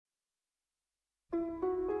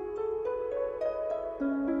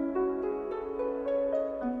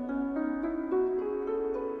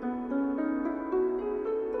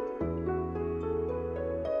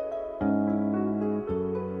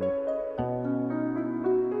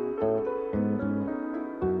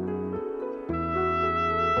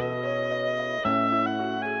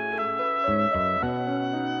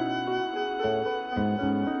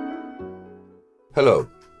Hello,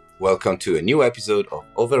 welcome to a new episode of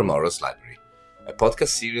Overmorrow's Library, a podcast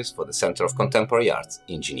series for the Center of Contemporary Arts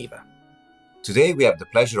in Geneva. Today we have the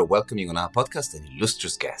pleasure of welcoming on our podcast an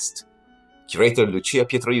illustrious guest, curator Lucia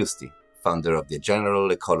Pietroiusti, founder of the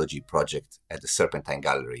General Ecology Project at the Serpentine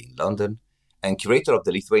Gallery in London, and curator of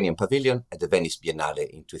the Lithuanian Pavilion at the Venice Biennale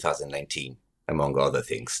in 2019, among other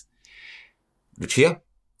things. Lucia,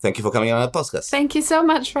 thank you for coming on our podcast. Thank you so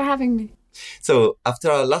much for having me. So, after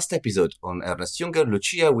our last episode on Ernest Junger,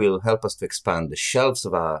 Lucia will help us to expand the shelves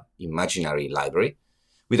of our imaginary library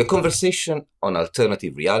with a conversation on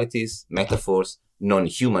alternative realities, metaphors,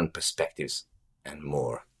 non-human perspectives, and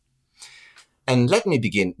more. And let me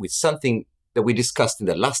begin with something that we discussed in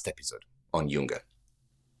the last episode on Junger.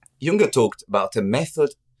 Junger talked about a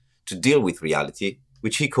method to deal with reality,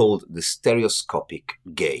 which he called the stereoscopic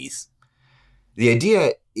gaze. The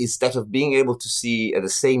idea is that of being able to see at the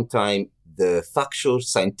same time the factual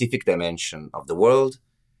scientific dimension of the world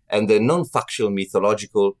and the non-factual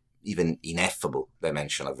mythological, even ineffable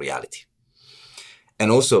dimension of reality. And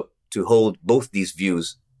also to hold both these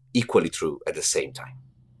views equally true at the same time.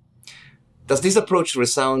 Does this approach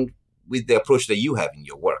resound with the approach that you have in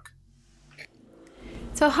your work?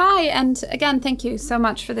 So hi, and again, thank you so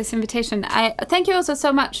much for this invitation. I thank you also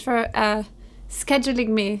so much for scheduling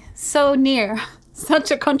me so near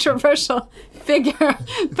such a controversial figure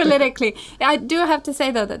politically. I do have to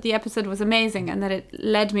say, though, that the episode was amazing and that it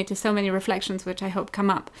led me to so many reflections, which I hope come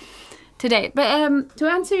up today. But to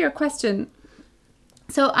answer your question,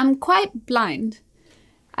 so I'm quite blind.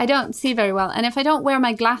 I don't see very well. And if I don't wear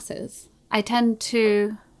my glasses, I tend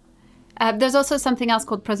to... there's also something else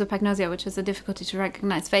called prosopagnosia, which is a difficulty to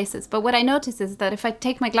recognize faces. But what I notice is that if I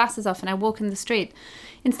take my glasses off and I walk in the street,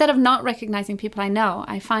 instead of not recognizing people I know,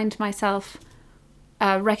 I find myself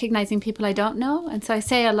recognizing people I don't know. And so I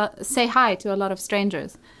say hi to a lot of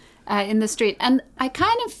strangers in the street. And I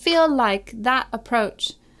kind of feel like that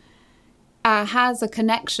approach has a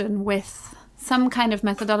connection with some kind of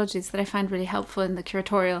methodologies that I find really helpful in the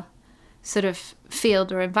curatorial sort of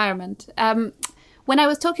field or environment. When I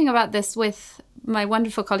was talking about this with my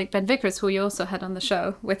wonderful colleague Ben Vickers, who you also had on the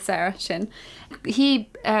show with Sarah Shin, he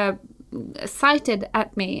cited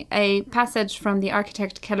at me a passage from the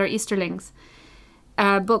architect Keller Easterling's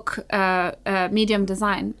book, Medium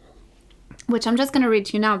Design, which I'm just going to read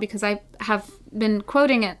to you now because I have been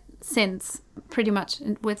quoting it since pretty much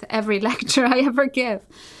with every lecture I ever give.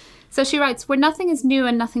 So she writes, "Where nothing is new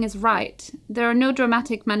and nothing is right, there are no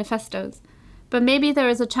dramatic manifestos. But maybe there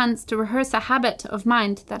is a chance to rehearse a habit of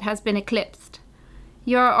mind that has been eclipsed.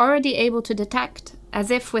 You are already able to detect, as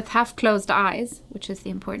if with half-closed eyes, which is the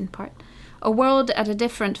important part, a world at a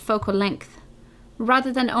different focal length.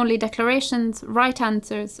 Rather than only declarations, right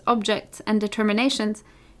answers, objects, and determinations,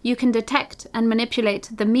 you can detect and manipulate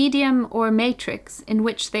the medium or matrix in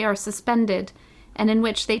which they are suspended and in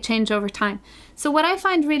which they change over time." So what I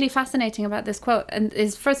find really fascinating about this quote and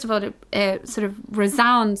is, first of all, it sort of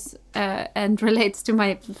resounds and relates to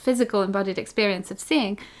my physical embodied experience of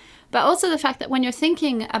seeing, but also the fact that when you're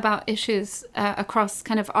thinking about issues across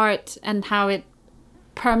kind of art and how it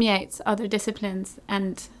permeates other disciplines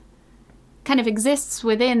and kind of exists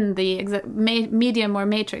within the medium or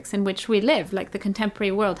matrix in which we live, like the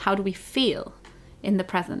contemporary world, how do we feel in the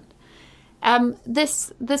present?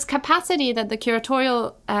 This capacity that the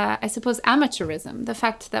curatorial, I suppose, amateurism, the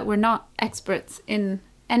fact that we're not experts in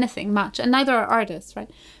anything much, and neither are artists, right?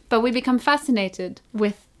 But we become fascinated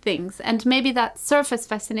with things, and maybe that surface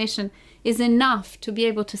fascination is enough to be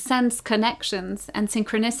able to sense connections and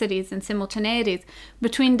synchronicities and simultaneities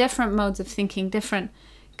between different modes of thinking, different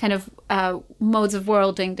kind of modes of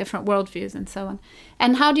worlding, different worldviews, and so on.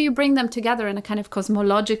 And how do you bring them together in a kind of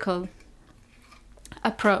cosmological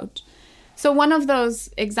approach? So one of those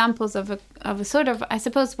examples of a sort of, I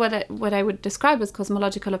suppose, what I would describe as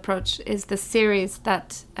cosmological approach is the series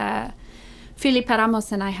that Filipe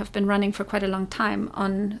Ramos and I have been running for quite a long time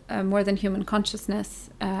on more than human consciousness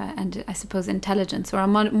and, I suppose, intelligence, or a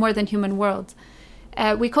more than human world.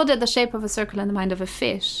 We called it The Shape of a Circle in the Mind of a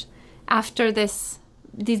Fish, after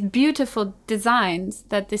these beautiful designs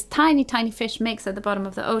that this tiny, tiny fish makes at the bottom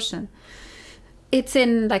of the ocean. It's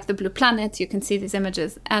in like the Blue Planet, you can see these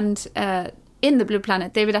images. And in the Blue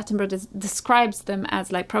Planet, David Attenborough describes them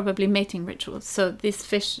as like probably mating rituals. So this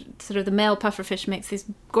fish, sort of the male pufferfish makes these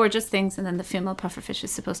gorgeous things, and then the female pufferfish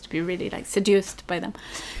is supposed to be really like seduced by them.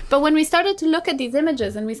 But when we started to look at these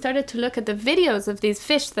images and we started to look at the videos of these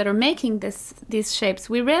fish that are making these shapes,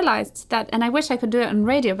 we realized that, and I wish I could do it on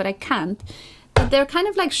radio, but I can't, that they're kind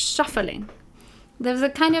of like shuffling. There's a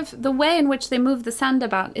kind of, the way in which they move the sand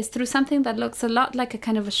about is through something that looks a lot like a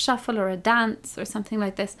kind of a shuffle or a dance or something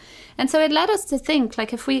like this. And so it led us to think,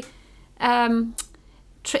 like, if we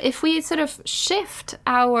sort of shift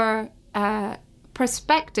our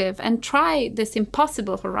perspective and try this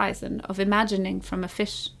impossible horizon of imagining from a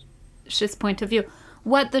fish's point of view,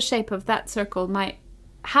 what the shape of that circle might,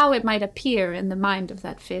 how it might appear in the mind of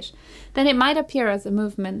that fish, then it might appear as a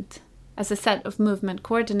movement, as a set of movement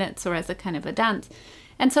coordinates, or as a kind of a dance.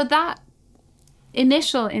 And so that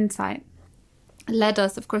initial insight led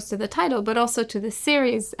us, of course, to the title, but also to the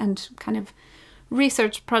series and kind of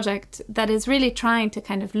research project that is really trying to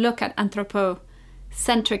kind of look at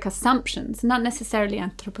anthropocentric assumptions, not necessarily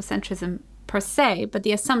anthropocentrism per se, but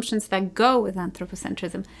the assumptions that go with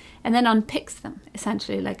anthropocentrism, and then unpicks them,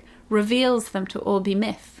 essentially, like reveals them to all be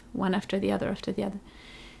myth, one after the other after the other.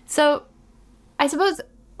 So I suppose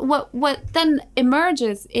what then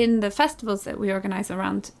emerges in the festivals that we organize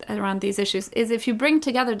around these issues is if you bring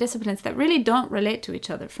together disciplines that really don't relate to each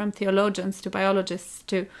other, from theologians to biologists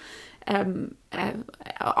to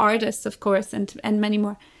artists, of course, and many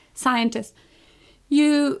more, scientists,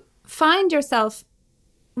 you find yourself,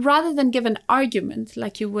 rather than give an argument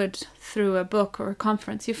like you would through a book or a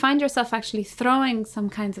conference, you find yourself actually throwing some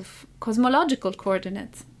kinds of cosmological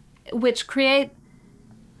coordinates, which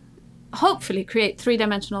hopefully create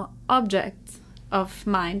three-dimensional objects of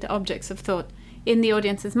mind, objects of thought in the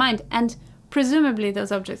audience's mind. And presumably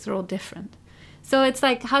those objects are all different. So it's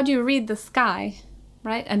like, how do you read the sky,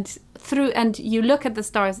 right? And you look at the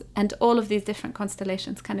stars, and all of these different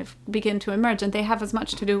constellations kind of begin to emerge, and they have as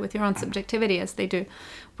much to do with your own subjectivity as they do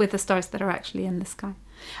with the stars that are actually in the sky.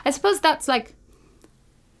 I suppose that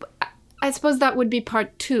would be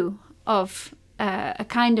part two of a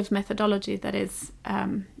kind of methodology that is,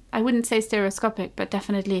 I wouldn't say stereoscopic, but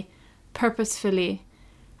definitely purposefully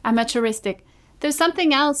amateuristic. There's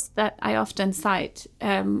something else that I often cite,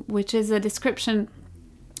 which is a description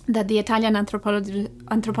that the Italian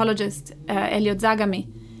anthropologist Elio Zagami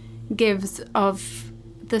gives of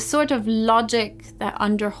the sort of logic that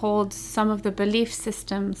underholds some of the belief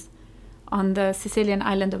systems on the Sicilian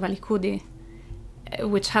island of Alicudi,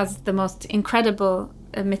 which has the most incredible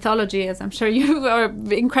mythology, as I'm sure you are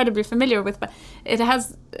incredibly familiar with, but it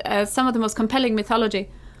has some of the most compelling mythology,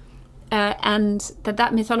 and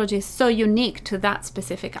that mythology is so unique to that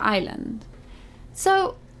specific island.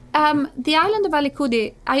 So the island of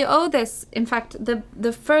Alicudi, I owe this, in fact,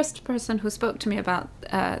 the first person who spoke to me about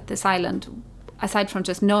this island, aside from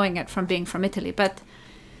just knowing it from being from Italy, but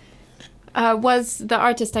was the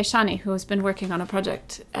artist Aishani, who has been working on a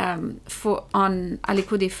project on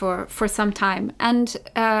Alicudi for some time. And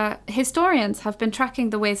historians have been tracking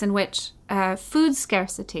the ways in which food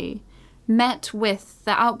scarcity met with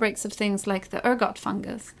the outbreaks of things like the ergot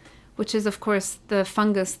fungus, which is, of course, the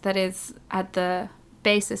fungus that is at the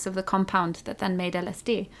basis of the compound that then made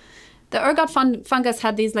LSD. The ergot fungus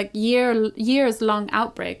had these like years-long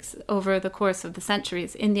outbreaks over the course of the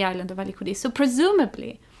centuries in the island of Alicudi. So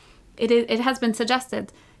presumably, it has been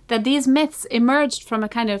suggested that these myths emerged from a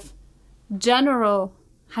kind of general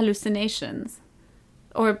hallucinations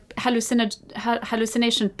or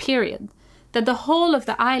hallucination period that the whole of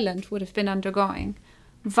the island would have been undergoing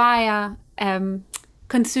via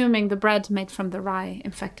consuming the bread made from the rye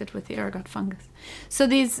infected with the ergot fungus. So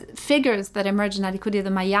these figures that emerge in Alicudi, the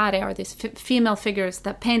maiare, are these female figures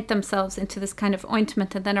that paint themselves into this kind of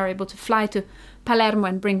ointment and then are able to fly to Palermo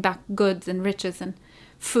and bring back goods and riches and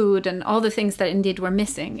food and all the things that indeed were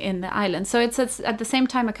missing in the island. So it's at the same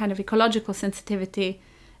time a kind of ecological sensitivity,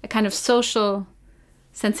 a kind of social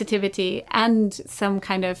sensitivity, and some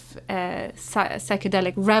kind of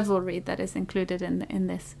psychedelic revelry that is included in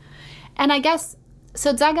this. And I guess,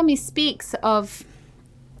 so Zagami speaks of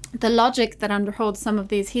the logic that underholds some of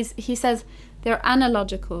these. He says they're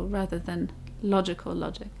analogical rather than logical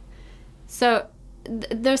logic. So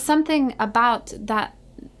there's something about that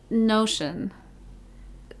notion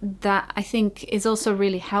that I think is also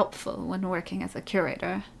really helpful when working as a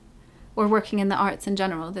curator or working in the arts in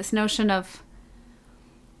general. This notion of,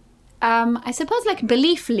 I suppose, like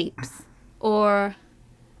belief leaps or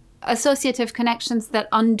associative connections that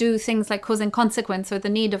undo things like cause and consequence, or the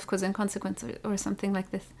need of cause and consequence, or something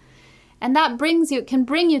like this. And that can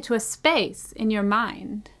bring you to a space in your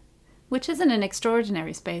mind, which isn't an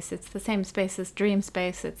extraordinary space. It's the same space as dream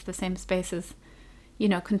space. It's the same space as,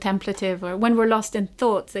 contemplative, or when we're lost in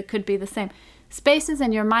thoughts, it could be the same. Spaces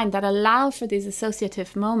in your mind that allow for these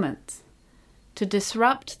associative moments to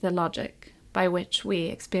disrupt the logic by which we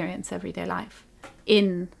experience everyday life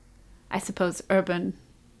in, I suppose, urban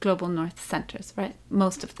global north centers, right?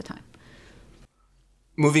 Most of the time.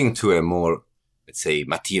 Moving to a more let's say,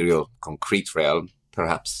 material, concrete realm,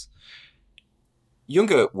 perhaps.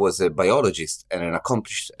 Junger was a biologist and an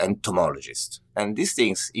accomplished entomologist, and these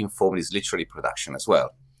things informed his literary production as well.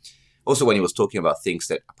 Also, when he was talking about things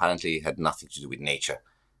that apparently had nothing to do with nature.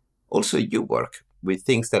 Also, you work with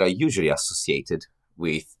things that are usually associated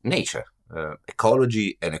with nature,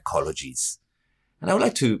 ecology and ecologies. And I would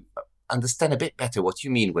like to understand a bit better what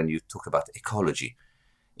you mean when you talk about ecology.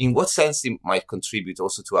 In what sense it might contribute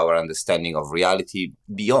also to our understanding of reality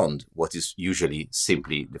beyond what is usually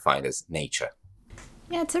simply defined as nature?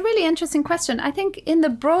 Yeah, it's a really interesting question. I think in the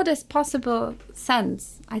broadest possible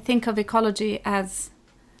sense, I think of ecology as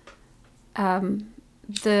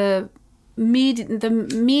the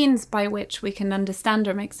means by which we can understand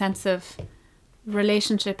or make sense of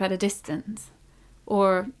relationship at a distance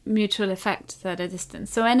or mutual effects at a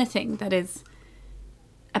distance. So anything that is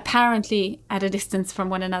apparently at a distance from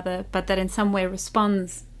one another, but that in some way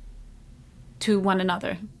responds to one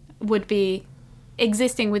another, would be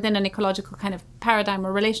existing within an ecological kind of paradigm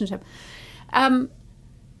or relationship.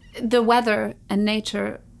 The weather and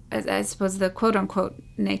nature, I suppose the quote-unquote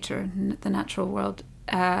nature, the natural world,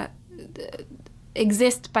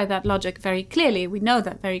 exist by that logic very clearly. We know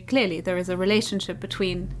that very clearly. There is a relationship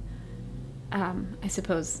between, I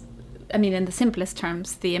suppose, I mean, in the simplest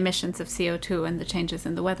terms, the emissions of CO2 and the changes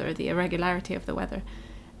in the weather, the irregularity of the weather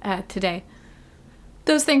today.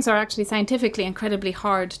 Those things are actually scientifically incredibly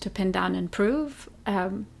hard to pin down and prove.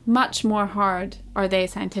 Much more hard are they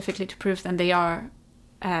scientifically to prove than they are,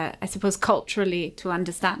 I suppose, culturally to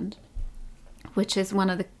understand, which is one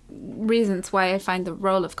of the reasons why I find the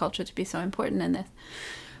role of culture to be so important in this.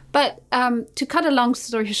 But to cut a long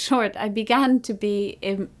story short, I began to be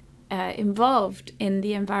involved in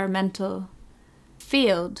the environmental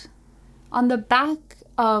field on the back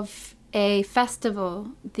of a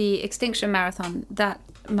festival, the Extinction Marathon, that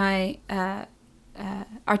my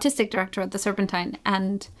artistic director at the Serpentine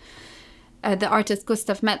and the artist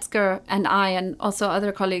Gustav Metzger and I and also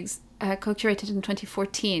other colleagues co-curated in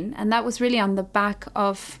 2014. And that was really on the back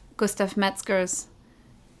of Gustav Metzger's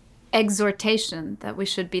exhortation that we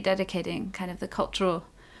should be dedicating kind of the cultural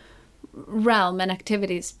realm and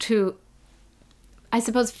activities to, I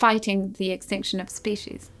suppose, fighting the extinction of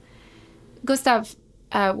species. Gustav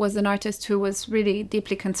was an artist who was really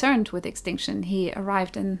deeply concerned with extinction. He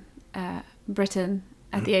arrived in Britain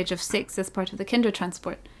at the age of 6 as part of the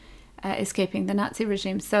Kindertransport, escaping the Nazi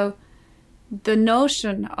regime. So the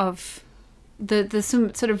notion of the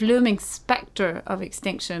sort of looming spectre of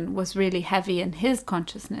extinction was really heavy in his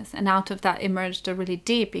consciousness. And out of that emerged a really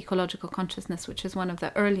deep ecological consciousness, which is one of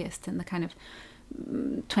the earliest in the kind of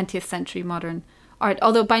 20th century modern art,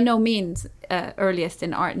 although by no means earliest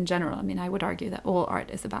in art in general. I mean, I would argue that all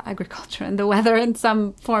art is about agriculture and the weather in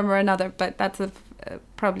some form or another, but that's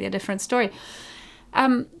probably a different story.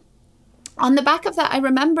 On the back of that, I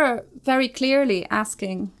remember very clearly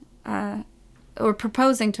asking or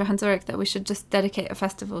proposing to Hans Ulrich that we should just dedicate a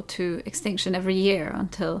festival to extinction every year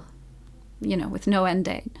until, with no end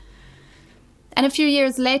date. And a few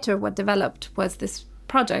years later, what developed was this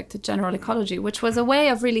project, General Ecology, which was a way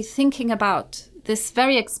of really thinking about this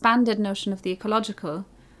very expanded notion of the ecological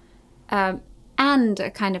and a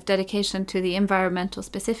kind of dedication to the environmental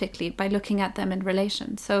specifically by looking at them in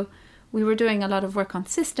relation. So we were doing a lot of work on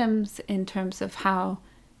systems in terms of how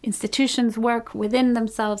institutions work within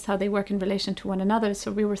themselves, how they work in relation to one another.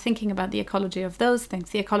 So we were thinking about the ecology of those things,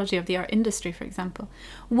 the ecology of the art industry, for example,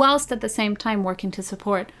 whilst at the same time working to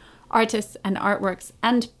support artists and artworks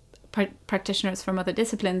and practitioners from other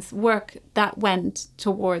disciplines, work that went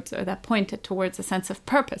towards or that pointed towards a sense of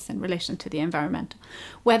purpose in relation to the environment,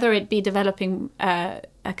 whether it be developing a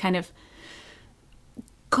kind of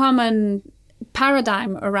common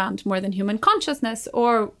paradigm around more than human consciousness,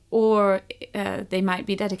 or they might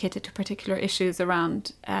be dedicated to particular issues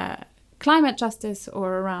around climate justice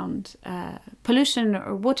or around pollution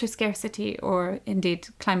or water scarcity or indeed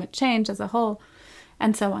climate change as a whole,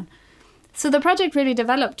 and so on. So the project really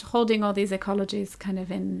developed holding all these ecologies kind of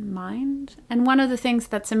in mind. And one of the things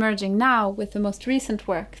that's emerging now with the most recent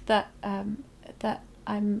work that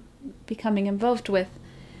I'm becoming involved with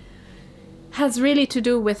has really to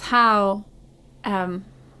do with how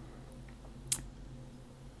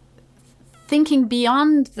thinking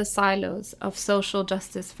beyond the silos of social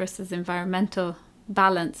justice versus environmental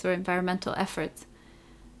balance or environmental efforts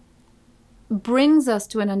brings us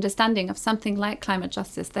to an understanding of something like climate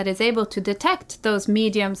justice that is able to detect those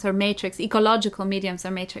mediums or matrix, ecological mediums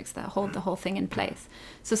or matrix that hold the whole thing in place.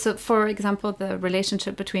 So for example, the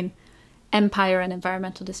relationship between empire and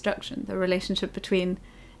environmental destruction, the relationship between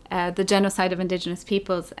the genocide of indigenous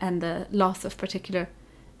peoples and the loss of particular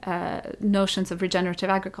notions of regenerative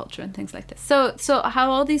agriculture and things like this. So how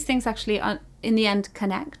all these things actually, in the end,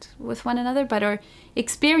 connect with one another, but are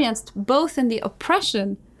experienced both in the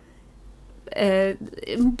oppression,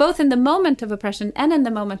 both in the moment of oppression and in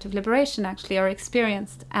the moment of liberation, actually are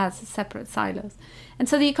experienced as separate silos. And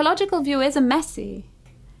so the ecological view is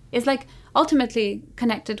like ultimately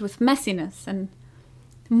connected with messiness and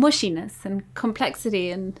mushiness and complexity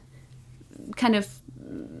and kind of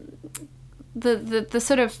the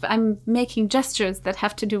sort of, I'm making gestures that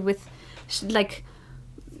have to do with like,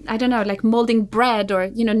 I don't know, like molding bread or,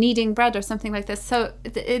 kneading bread or something like this. So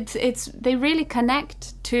they really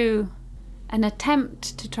connect to an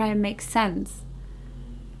attempt to try and make sense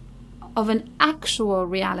of an actual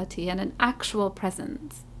reality and an actual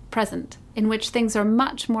present in which things are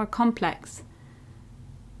much more complex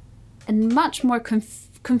and much more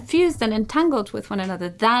confused and entangled with one another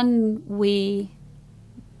than we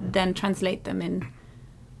then translate them in,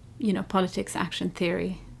 politics, action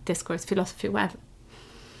theory, discourse, philosophy, whatever.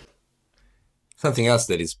 Something else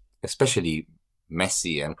that is especially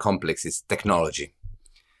messy and complex is technology.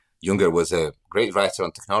 Junger was a great writer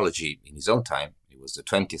on technology in his own time. It was the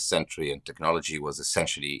 20th century and technology was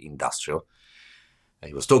essentially industrial.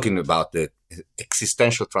 He was talking about the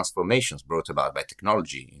existential transformations brought about by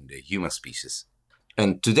technology in the human species.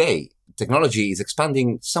 And today, technology is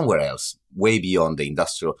expanding somewhere else, way beyond the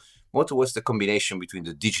industrial, more towards the combination between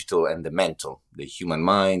the digital and the mental, the human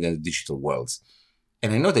mind and the digital worlds.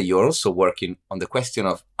 And I know that you're also working on the question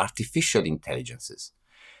of artificial intelligences.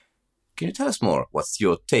 Can you tell us more? What's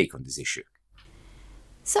your take on this issue?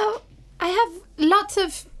 So I have lots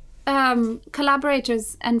of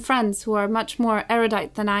collaborators and friends who are much more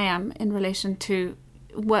erudite than I am in relation to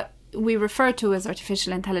what we refer to as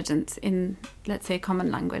artificial intelligence in, let's say, common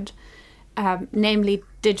language, namely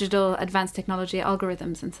digital advanced technology,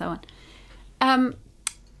 algorithms, and so on.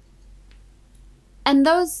 And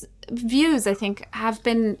those views, I think, have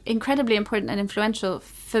been incredibly important and influential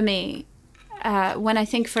for me when I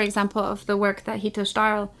think, for example, of the work that Hito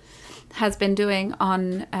Steyerl has been doing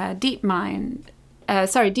on Deep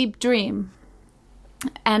Dream,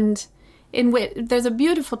 and in which there's a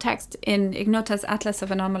beautiful text in Ignota's Atlas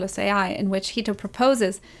of Anomalous AI in which Hito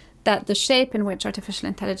proposes that the shape in which artificial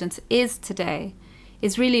intelligence is today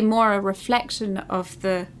is really more a reflection of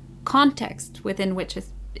the context within which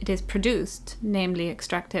it is produced, namely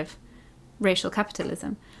extractive racial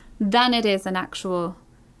capitalism, than it is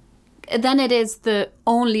the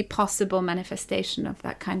only possible manifestation of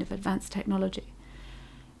that kind of advanced technology.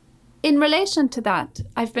 In relation to that,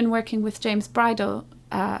 I've been working with James Bridle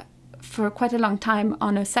for quite a long time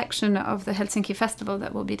on a section of the Helsinki Festival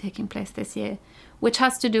that will be taking place this year, which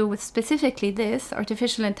has to do with specifically this,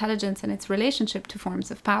 artificial intelligence and its relationship to forms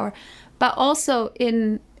of power, but also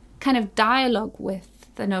in kind of dialogue with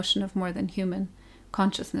the notion of more than human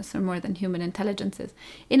consciousness or more than human intelligences.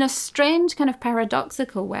 In a strange kind of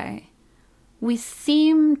paradoxical way, we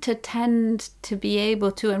seem to tend to be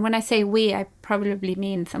able to, and when I say we, I probably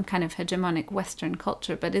mean some kind of hegemonic Western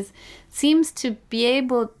culture, but seems to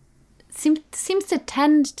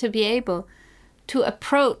tend to be able to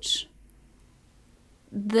approach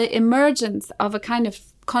the emergence of a kind of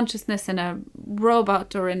consciousness in a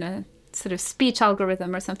robot or in a sort of speech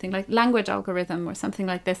algorithm or something like language algorithm or something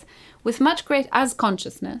like this with much greater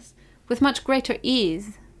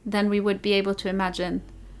ease than we would be able to imagine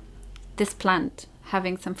this plant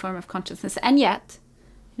having some form of consciousness. And yet,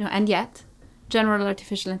 general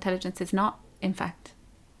artificial intelligence is not, in fact,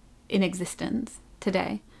 in existence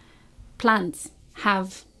today. Plants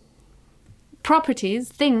have properties,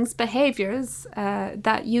 things, behaviors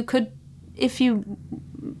that you could, if you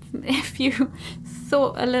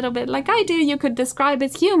thought a little bit like I do, you could describe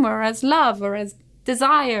as humor, as love, or as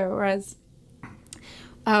desire, or as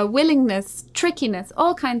willingness, trickiness,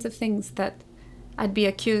 all kinds of things that I'd be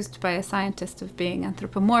accused by a scientist of being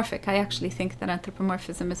anthropomorphic. I actually think that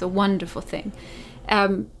anthropomorphism is a wonderful thing,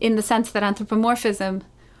 in the sense that anthropomorphism,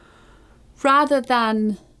 rather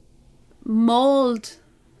than mold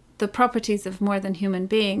the properties of more than human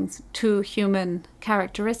beings to human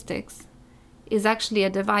characteristics, is actually a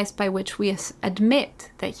device by which we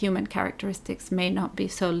admit that human characteristics may not be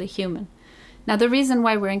solely human. Now, the reason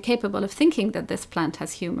why we're incapable of thinking that this plant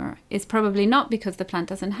has humor is probably not because the plant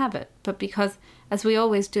doesn't have it, but because, as we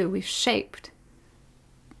always do, we've shaped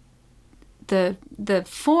the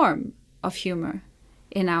form of humor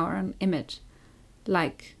in our own image,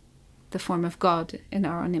 like the form of God in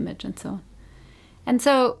our own image, and so on. And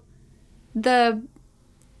so the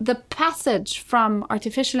passage from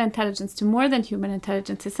artificial intelligence to more than human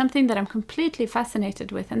intelligence is something that I'm completely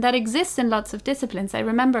fascinated with, and that exists in lots of disciplines. I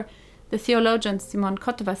remember the theologian Simone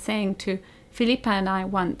Kotova saying to Filippa and I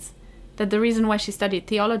once that the reason why she studied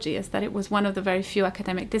theology is that it was one of the very few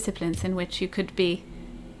academic disciplines in which you could be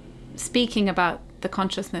speaking about the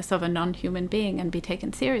consciousness of a non-human being and be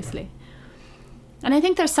taken seriously. And I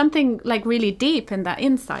think there's something like really deep in that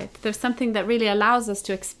insight. There's something that really allows us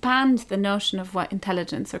to expand the notion of what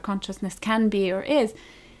intelligence or consciousness can be or is.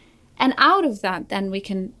 And out of that, then we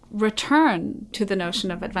can return to the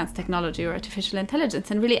notion of advanced technology or artificial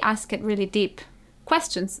intelligence and really ask it really deep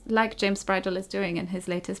questions, like James Bridle is doing in his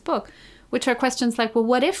latest book, which are questions like, well,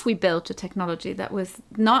 what if we built a technology that was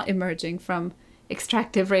not emerging from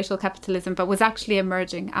extractive racial capitalism, but was actually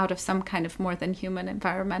emerging out of some kind of more than human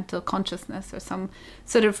environmental consciousness or some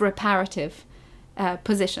sort of reparative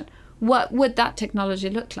position? What would that technology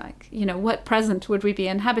look like? You know, what present would we be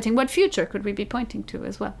inhabiting? What future could we be pointing to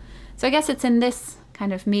as well? So I guess it's in this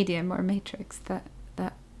kind of medium or matrix that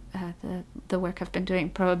the work I've been doing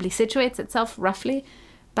probably situates itself roughly,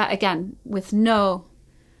 but again, with no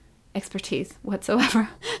expertise whatsoever.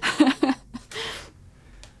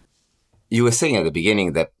 You were saying at the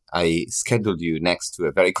beginning that I scheduled you next to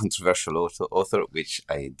a very controversial author, which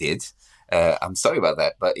I did. I'm sorry about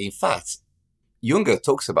that. But in fact, Junger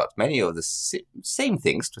talks about many of the same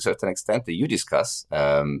things to a certain extent that you discuss,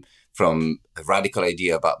 from a radical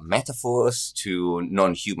idea about metaphors to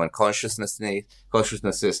non-human consciousnesses,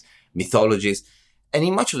 mythologies. And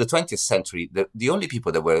in much of the 20th century, the only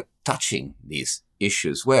people that were touching these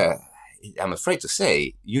issues were, I'm afraid to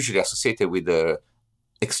say, usually associated with the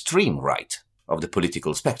extreme right of the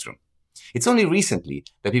political spectrum. It's only recently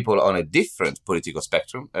that people on a different political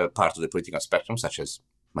spectrum, part of the political spectrum, such as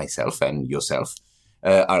myself and yourself,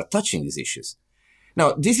 are touching these issues.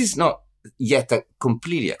 Now, this is not yet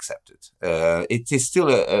completely accepted. It is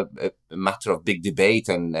still a matter of big debate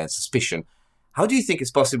and suspicion. How do you think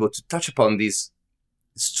it's possible to touch upon these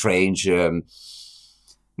strange,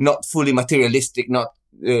 not fully materialistic, not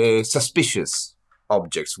suspicious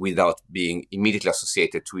objects without being immediately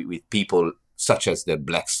associated with people such as the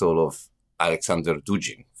black soul of Alexander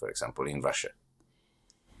Dugin, for example, in Russia?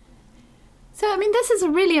 So, I mean, this is a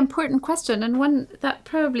really important question, and one that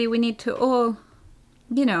probably we need to all,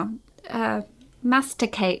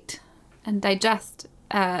 masticate and digest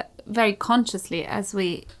very consciously as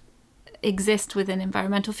we exist within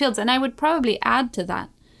environmental fields. And I would probably add to that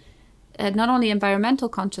not only environmental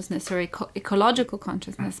consciousness or ecological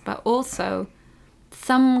consciousness, but also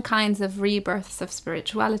some kinds of rebirths of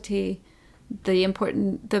spirituality, the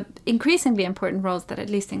increasingly important roles that, at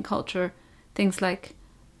least in culture, things like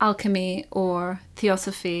alchemy or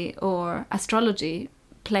theosophy or astrology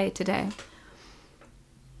play today.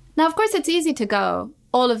 Now, of course, it's easy to go,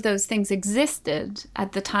 all of those things existed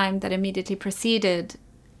at the time that immediately preceded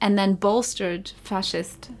and then bolstered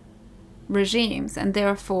fascist regimes, and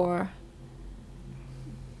therefore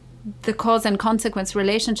the cause and consequence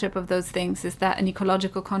relationship of those things is that an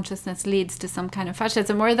ecological consciousness leads to some kind of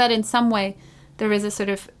fascism, or that in some way there is a sort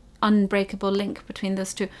of unbreakable link between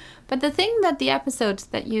those two. But the thing that the episodes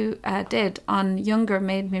that you did on Junger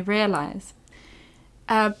made me realize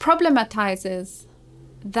problematizes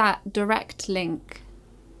that direct link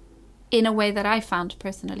in a way that I found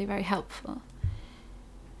personally very helpful.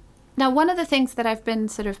 Now, one of the things that I've been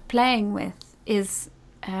sort of playing with is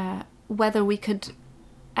whether we could,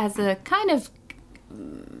 as a kind of,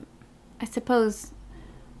 I suppose,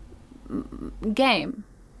 game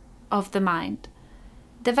of the mind,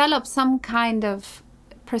 develop some kind of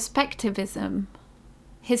perspectivism,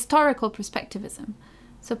 historical perspectivism.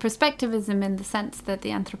 So perspectivism in the sense that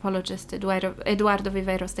the anthropologist Eduardo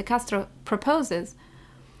Viveiros de Castro proposes,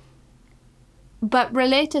 but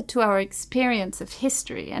related to our experience of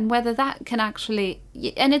history, and whether that can actually,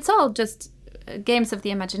 and it's all just games of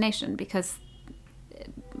the imagination, because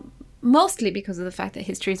mostly because of the fact that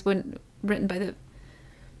history is written by the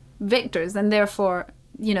victors, and therefore,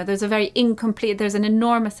 there's there's an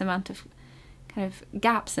enormous amount of kind of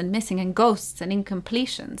gaps and missing and ghosts and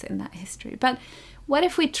incompletions in that history. But what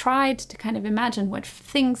if we tried to kind of imagine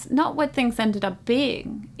not what things ended up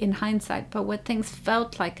being in hindsight, but what things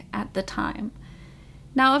felt like at the time?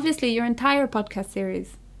 Now, obviously, your entire podcast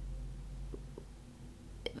series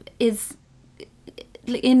is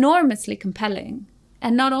enormously compelling.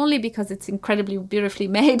 And not only because it's incredibly beautifully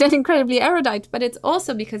made and incredibly erudite, but it's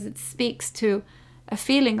also because it speaks to a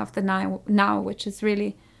feeling of the now, which is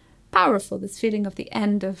really powerful, this feeling of the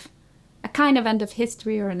end of a kind of end of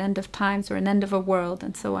history, or an end of times, or an end of a world,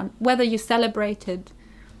 and so on. Whether you celebrate it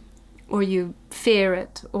or you fear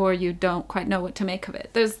it or you don't quite know what to make of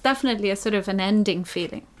it, there's definitely a sort of an ending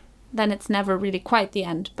feeling. Then it's never really quite the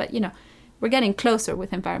end, but We're getting closer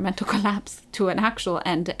with environmental collapse to an actual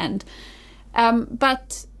end.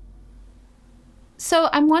 But so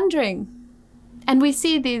I'm wondering, and we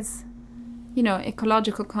see these,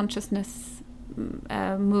 ecological consciousness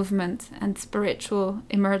movements and spiritual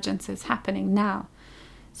emergences happening now.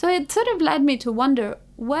 So it sort of led me to wonder,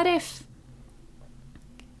 what if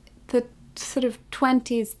the sort of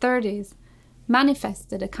 20s, 30s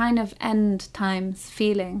manifested a kind of end times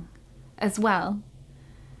feeling as well?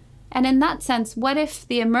 And in that sense, what if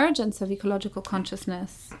the emergence of ecological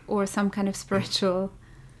consciousness or some kind of spiritual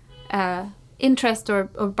interest or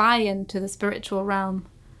buy-in to the spiritual realm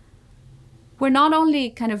were not only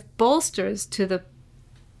kind of bolsters to the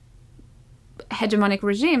hegemonic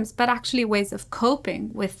regimes, but actually ways of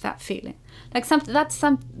coping with that feeling? Like that's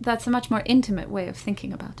a much more intimate way of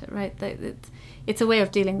thinking about it, right? It's a way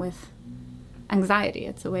of dealing with anxiety.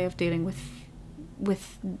 It's a way of dealing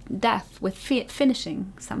with death, with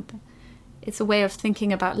finishing something. It's a way of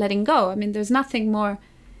thinking about letting go. I mean, there's nothing more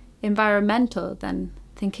environmental than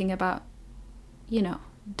thinking about,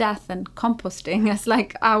 death and composting as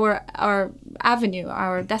like our avenue,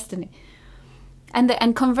 our destiny.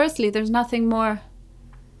 And conversely, there's nothing more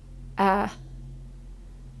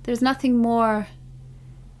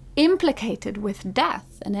implicated with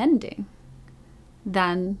death and ending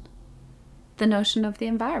than the notion of the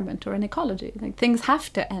environment or an ecology. Like, things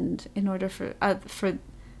have to end in order for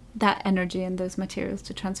that energy and those materials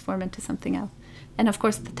to transform into something else. And of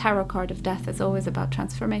course, the tarot card of death is always about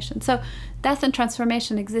transformation. So death and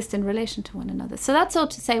transformation exist in relation to one another. So that's all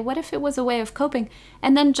to say, what if it was a way of coping?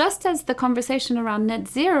 And then just as the conversation around net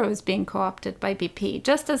zero is being co-opted by BP,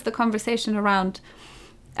 just as the conversation around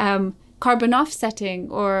carbon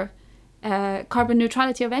offsetting or carbon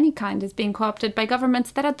neutrality of any kind is being co-opted by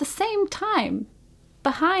governments that at the same time,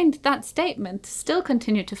 behind that statement, still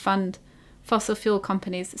continue to fund fossil fuel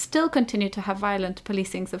companies, still continue to have violent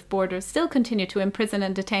policings of borders, still continue to imprison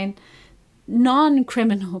and detain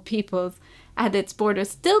non-criminal peoples at its borders,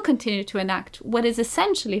 still continue to enact what is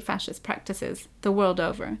essentially fascist practices the world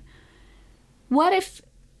over. What if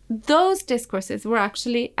those discourses were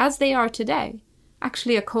actually, as they are today,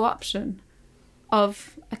 actually a co-option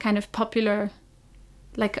of a kind of popular,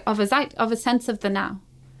 like of a sense of the now?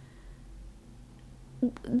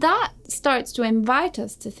 That starts to invite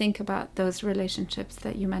us to think about those relationships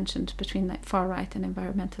that you mentioned between like far right and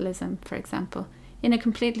environmentalism, for example, in a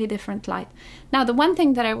completely different light. Now, the one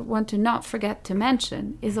thing that I want to not forget to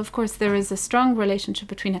mention is, of course, there is a strong relationship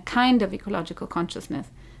between a kind of ecological consciousness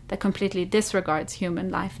that completely disregards human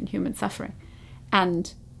life and human suffering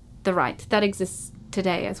and the right. That exists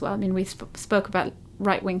today as well. I mean, we spoke about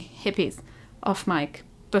right-wing hippies off mic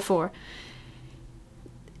before.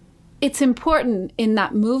 It's important in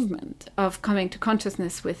that movement of coming to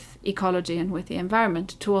consciousness with ecology and with the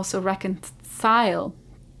environment to also reconcile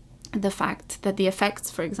the fact that the effects,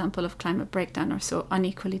 for example, of climate breakdown are so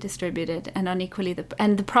unequally distributed and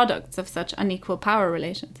the products of such unequal power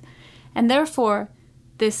relations. And therefore,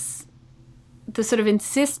 the sort of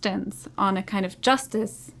insistence on a kind of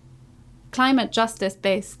climate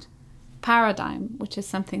justice-based paradigm, which is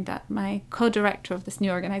something that my co-director of this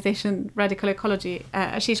new organization, Radical Ecology,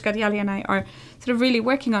 Ashish Gadiyali, and I are sort of really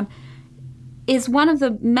working on, is one of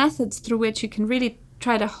the methods through which you can really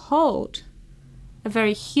try to hold a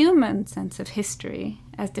very human sense of history,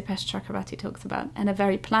 as Dipesh Chakrabarti talks about, and a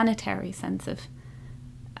very planetary sense of,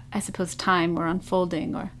 I suppose, time or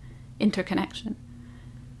unfolding or interconnection,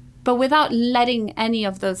 but without letting any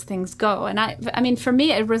of those things go. And I mean, for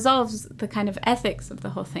me, it resolves the kind of ethics of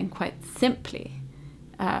the whole thing quite simply,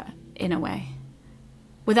 in a way,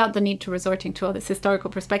 without the need to resorting to all this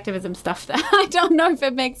historical perspectivism stuff that I don't know if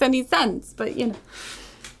it makes any sense, but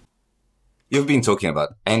You've been talking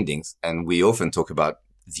about endings, and we often talk about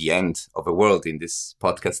the end of a world in this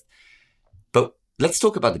podcast. But let's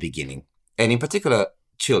talk about the beginning, and in particular,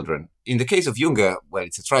 children. In the case of Junger, well,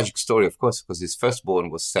 it's a tragic story, of course, because his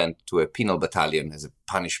firstborn was sent to a penal battalion as a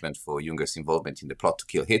punishment for Junger's involvement in the plot to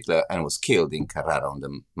kill Hitler and was killed in Carrara on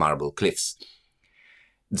the Marble Cliffs.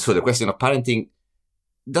 So the question of parenting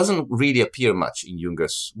doesn't really appear much in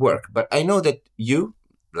Junger's work, but I know that you,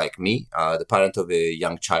 like me, are the parent of a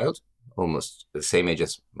young child, almost the same age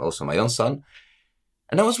as also my own son.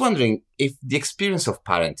 And I was wondering if the experience of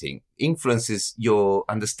parenting influences your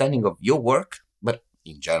understanding of your work, but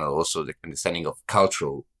in general also the understanding of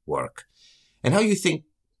cultural work, and how you think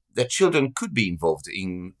that children could be involved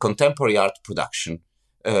in contemporary art production,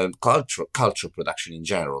 culture production in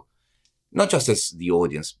general, not just as the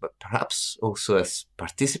audience, but perhaps also as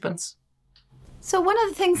participants. So one of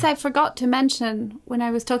the things I forgot to mention when I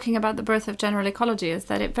was talking about the birth of general ecology is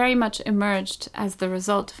that it very much emerged as the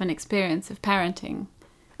result of an experience of parenting,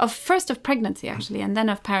 first of pregnancy actually, and then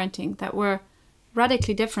of parenting, that were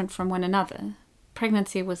radically different from one another.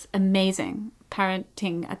 Pregnancy was amazing.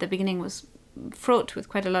 Parenting at the beginning was fraught with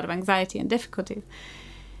quite a lot of anxiety and difficulties.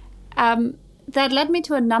 That led me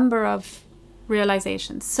to a number of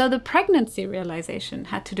realizations. So the pregnancy realization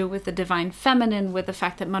had to do with the divine feminine, with the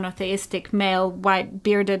fact that monotheistic, male, white,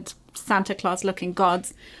 bearded, Santa Claus-looking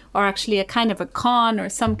gods are actually a kind of a con or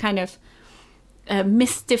some kind of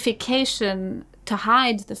mystification to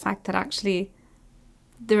hide the fact that actually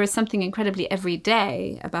there is something incredibly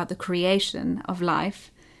everyday about the creation of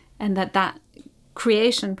life, and that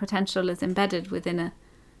creation potential is embedded within a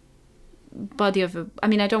body of I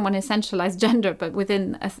don't want to essentialize gender, but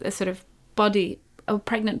within a sort of body, a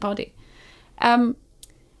pregnant body. So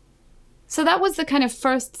that was the kind of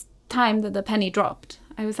first time that the penny dropped.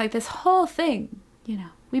 I was like, this whole thing,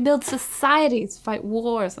 we build societies, fight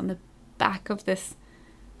wars on the back of this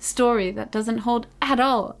story that doesn't hold at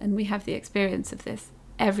all, and we have the experience of this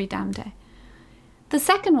every damn day. The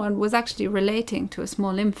second one was actually relating to a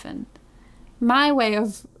small infant. My way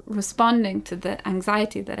of responding to the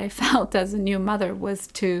anxiety that I felt as a new mother was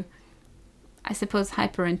to, I suppose,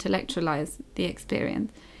 hyper-intellectualize the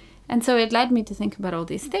experience. And so it led me to think about all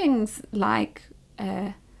these things, like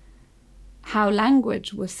how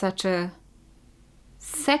language was such a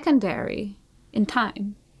secondary, in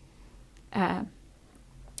time,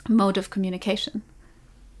 mode of communication.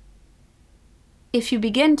 If you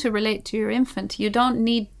begin to relate to your infant, you don't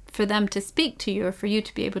need for them to speak to you or for you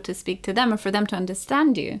to be able to speak to them or for them to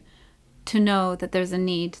understand you to know that there's a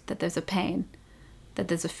need, that there's a pain, that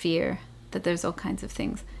there's a fear, that there's all kinds of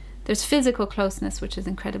things. There's physical closeness, which is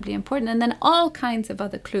incredibly important, and then all kinds of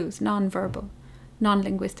other clues, non-verbal,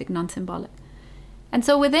 non-linguistic, non-symbolic. And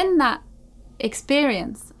so within that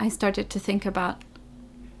experience, I started to think about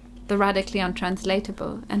the radically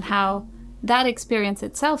untranslatable and how that experience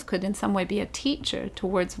itself could in some way be a teacher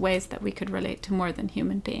towards ways that we could relate to more than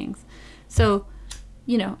human beings. So,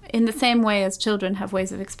 in the same way as children have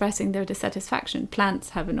ways of expressing their dissatisfaction,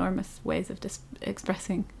 plants have enormous ways of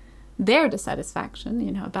expressing their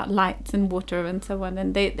dissatisfaction, about lights and water and so on.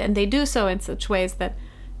 And they do so in such ways that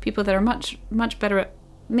people that are much, much better at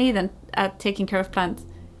me than at taking care of plants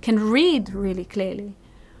can read really clearly.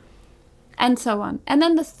 And so on. And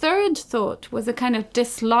then the third thought was a kind of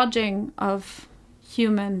dislodging of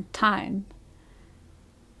human time.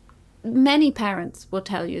 Many parents will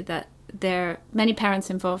tell you that many parents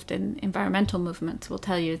involved in environmental movements will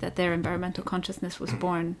tell you that their environmental consciousness was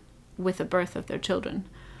born with the birth of their children.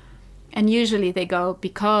 And usually they go,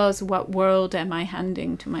 because what world am I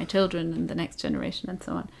handing to my children and the next generation and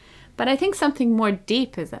so on. But I think something more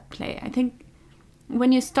deep is at play. I think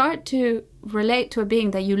when you start to relate to a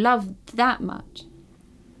being that you love that much,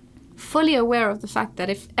 fully aware of the fact that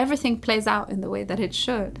if everything plays out in the way that it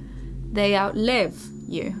should, they outlive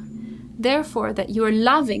you. Therefore, that you're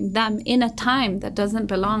loving them in a time that doesn't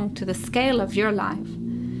belong to the scale of your life,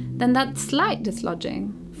 then that slight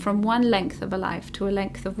dislodging from one length of a life to a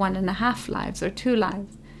length of 1.5 lives or 2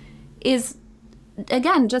 lives is,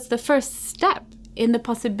 again, just the first step in the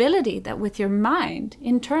possibility that with your mind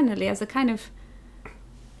internally as a kind of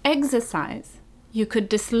exercise, you could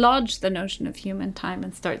dislodge the notion of human time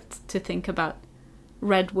and start to think about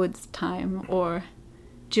redwoods time or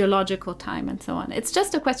geological time and so on. It's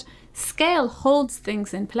just a question. Scale holds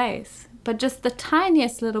things in place, but just the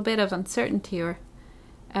tiniest little bit of uncertainty or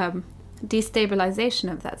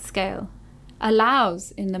destabilization of that scale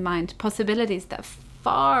allows in the mind possibilities that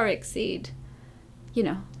far exceed,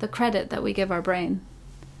 the credit that we give our brain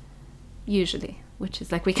usually, which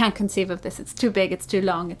is like, we can't conceive of this, it's too big, it's too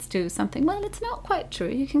long, it's too something. Well, it's not quite true.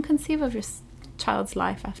 You can conceive of your child's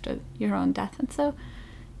life after your own death. And so,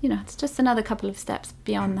 it's just another couple of steps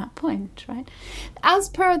beyond that point, right? As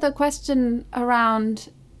per the question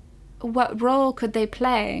around what role could they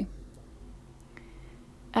play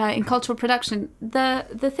in cultural production,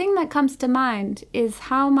 the thing that comes to mind is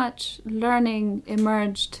how much learning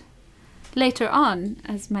emerged later on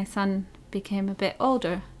as my son became a bit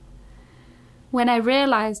older, when I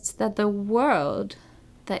realized that the world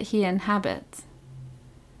that he inhabits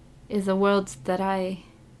is a world that I,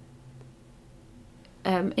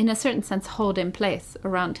 in a certain sense, hold in place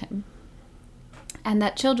around him. And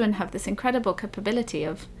that children have this incredible capability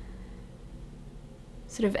of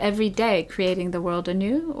sort of every day creating the world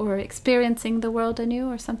anew or experiencing the world anew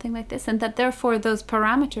or something like this. And that therefore those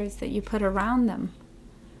parameters that you put around them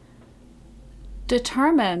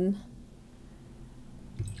determine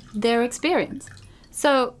their experience.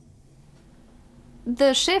 So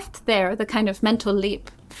the shift there, the kind of mental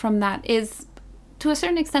leap from that is, to a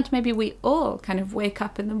certain extent, maybe we all kind of wake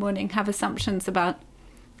up in the morning, have assumptions about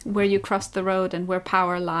where you cross the road and where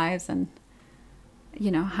power lies, and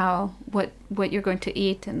what you're going to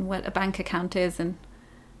eat and what a bank account is and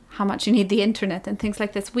how much you need the internet and things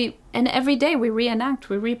like this. And every day we reenact,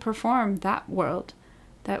 we reperform that world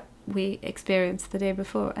that we experienced the day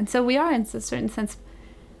before. And so we are, in a certain sense,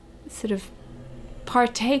 sort of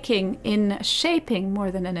partaking in a shaping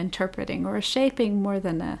more than an interpreting, or a shaping more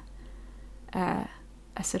than a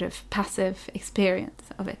sort of passive experience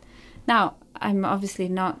of it. Now, I'm obviously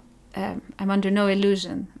not, I'm under no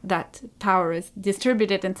illusion that power is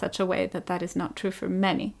distributed in such a way that is not true for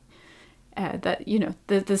many. That,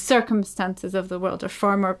 the circumstances of the world are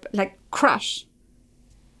far more, like, crush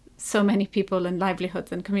so many people and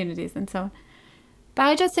livelihoods and communities and so on. But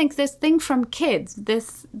I just think this thing from kids,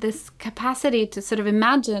 this capacity to sort of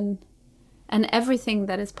imagine and everything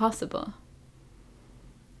that is possible,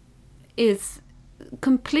 is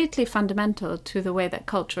completely fundamental to the way that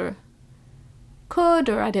culture could,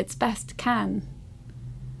 or at its best can,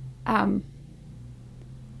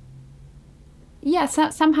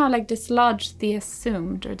 somehow like dislodge the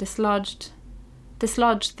assumed, or dislodge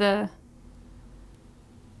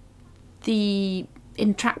the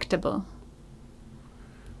intractable.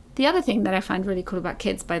 The other thing that I find really cool about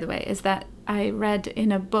kids, by the way, is that I read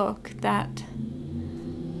in a book that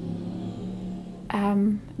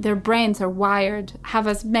their brains are wired, have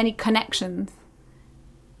as many connections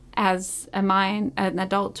as an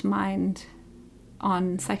adult mind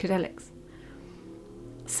on psychedelics.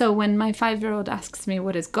 So when my 5-year-old asks me,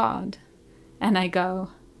 what is God? And I go,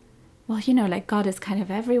 well, like God is kind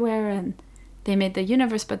of everywhere, and they made the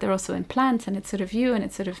universe, but they're also in plants, and it's sort of you, and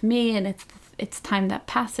it's sort of me, and it's time that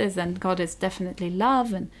passes, and God is definitely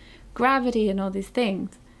love and gravity and all these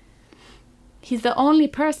things. He's the only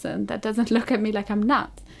person that doesn't look at me like I'm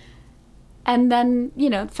nuts. And then,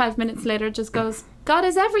 5 minutes later just goes, God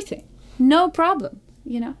is everything. No problem.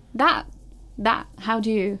 That, how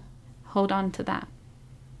do you hold on to that?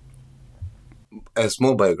 A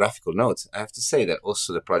small biographical note, I have to say that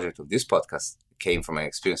also the project of this podcast came from my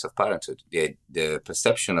experience of parenthood. The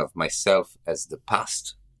perception of myself as the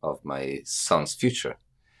past of my son's future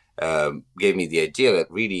gave me the idea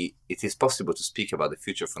that really it is possible to speak about the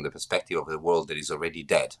future from the perspective of a world that is already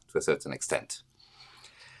dead to a certain extent.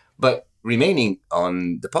 But remaining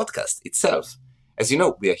on the podcast itself, as you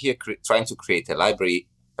know, we are here trying to create a library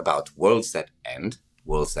about worlds that end,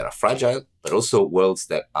 worlds that are fragile, but also worlds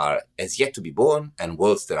that are as yet to be born and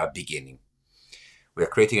worlds that are beginning. We are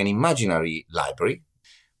creating an imaginary library,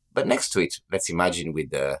 but next to it, let's imagine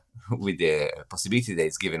with the possibility that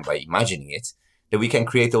is given by imagining it, that we can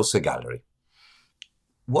create also a gallery.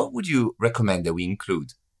 What would you recommend that we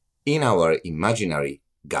include in our imaginary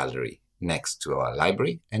gallery next to our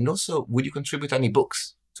library? And also, would you contribute any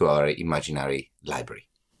books to our imaginary library?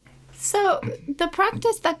 So the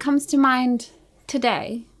practice that comes to mind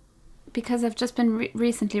today, because I've just been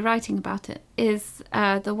recently writing about it, is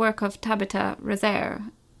the work of Tabitha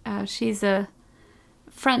Rezaire. She's a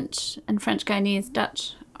French and French Guyanese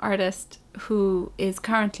Dutch artist who is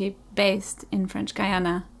currently based in French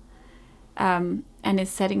Guyana, and is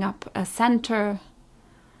setting up a center,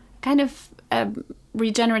 kind of a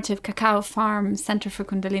regenerative cacao farm, center for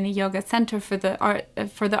Kundalini yoga, center for the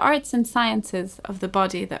arts and sciences of the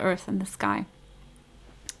body, the earth, and the sky.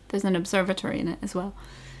 There's an observatory in it as well.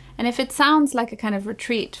 And if it sounds like a kind of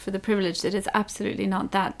retreat for the privileged, it is absolutely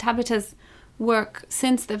not that. Tabitha's work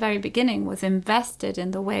since the very beginning was invested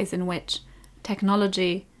in the ways in which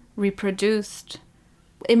technology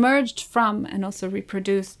emerged from and also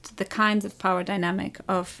reproduced the kinds of power dynamic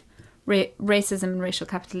of racism and racial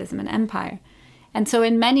capitalism and empire. And so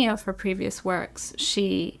in many of her previous works,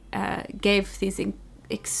 she gave these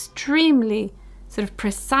extremely sort of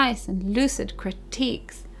precise and lucid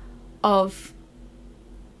critiques of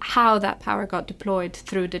how that power got deployed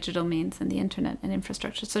through digital means and the internet and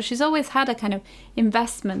infrastructure. So she's always had a kind of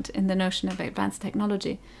investment in the notion of advanced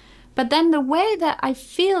technology. But then the way that I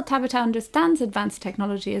feel Tabitha understands advanced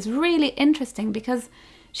technology is really interesting, because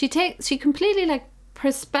she completely like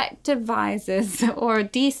perspectivizes or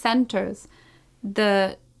decenters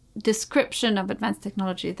the description of advanced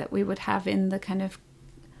technology that we would have in the kind of,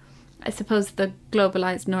 I suppose, the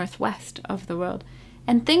globalized northwest of the world,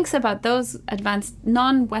 and thinks about those advanced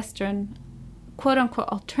non-Western, quote-unquote,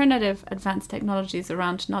 alternative advanced technologies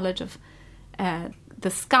around knowledge of the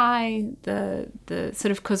sky, the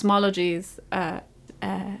sort of cosmologies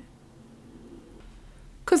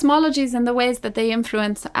and the ways that they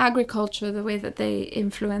influence agriculture, the way that they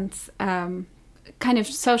influence kind of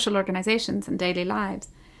social organizations and daily lives,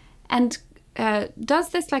 and does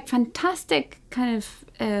this like fantastic kind of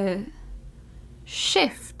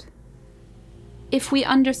shift if we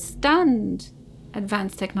understand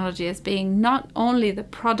advanced technology as being not only the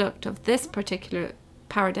product of this particular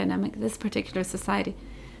power dynamic, this particular society,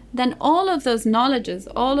 then all of those knowledges,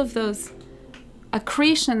 all of those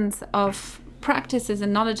accretions of practices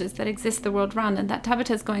and knowledges that exist the world around, and that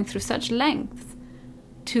Tabata is going through such lengths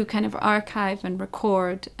to kind of archive and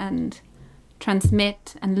record and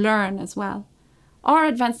transmit and learn as well, are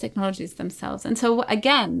advanced technologies themselves. And so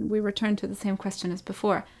again, we return to the same question as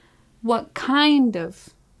before. What kind of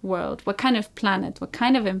world, what kind of planet, what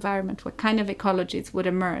kind of environment, what kind of ecologies would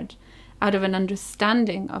emerge out of an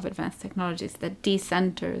understanding of advanced technologies that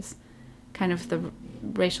decenters kind of the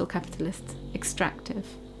racial capitalist extractive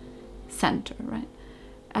center, right?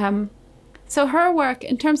 So her work,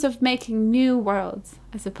 in terms of making new worlds,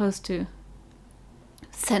 as opposed to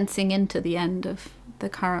sensing into the end of the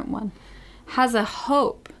current one, has a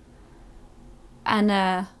hope and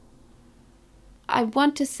I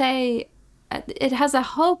want to say it has a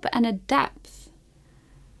hope and a depth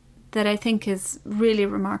that I think is really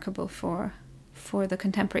remarkable for the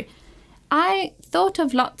contemporary. I thought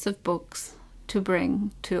of lots of books to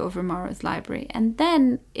bring to Overmorrow's library, and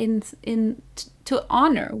then to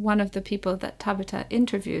honor one of the people that Tabata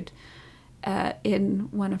interviewed in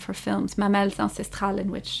one of her films, Mamelles Ancestrales,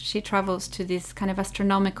 in which she travels to these kind of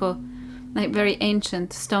astronomical, like very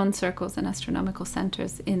ancient stone circles and astronomical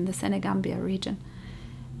centers in the Senegambia region.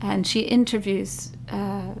 And she interviews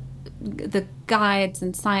the guides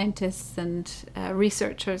and scientists and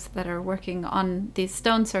researchers that are working on these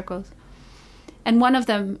stone circles. And one of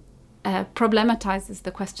them problematizes the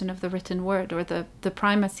question of the written word, or the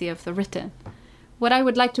primacy of the written. What I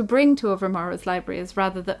would like to bring to Overmorrow's library is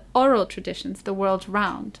rather the oral traditions, the world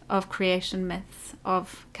round, of creation myths,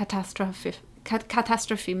 of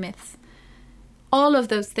catastrophe myths. All of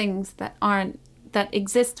those things that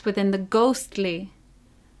exist within the ghostly,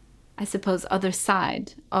 I suppose, other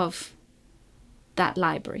side of that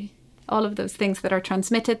library. All of those things that are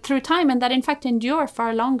transmitted through time and that in fact endure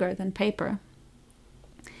far longer than paper.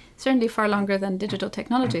 Certainly far longer than digital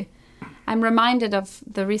technology. I'm reminded of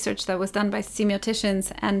the research that was done by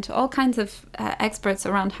semioticians and all kinds of experts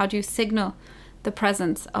around how do you signal the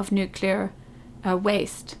presence of nuclear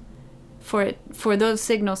waste for those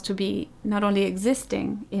signals to be not only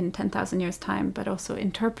existing in 10,000 years' time, but also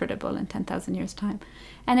interpretable in 10,000 years' time.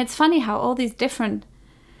 And it's funny how all these different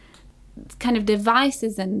kind of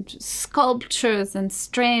devices and sculptures and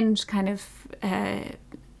strange kind of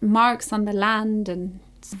marks on the land and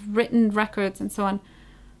written records and so on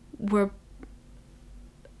were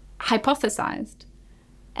hypothesized.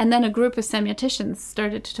 And then a group of semioticians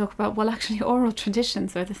started to talk about, well, actually oral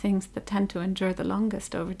traditions are the things that tend to endure the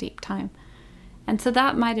longest over deep time. And so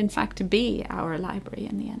that might in fact be our library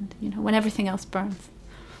in the end, when everything else burns.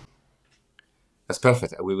 That's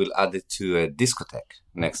perfect. We will add it to a discotheque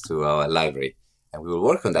next to our library. And we will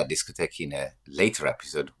work on that discotheque in a later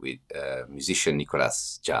episode with musician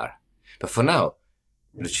Nicolas Jarre. But for now,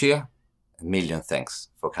 Lucia, a million thanks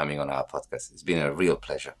for coming on our podcast. It's been a real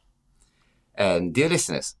pleasure. And dear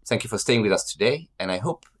listeners, thank you for staying with us today. And I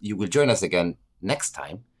hope you will join us again next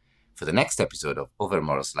time for the next episode of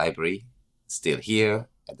Overmorrow's Library, still here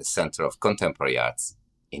at the Center of Contemporary Arts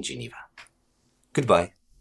in Geneva. Goodbye.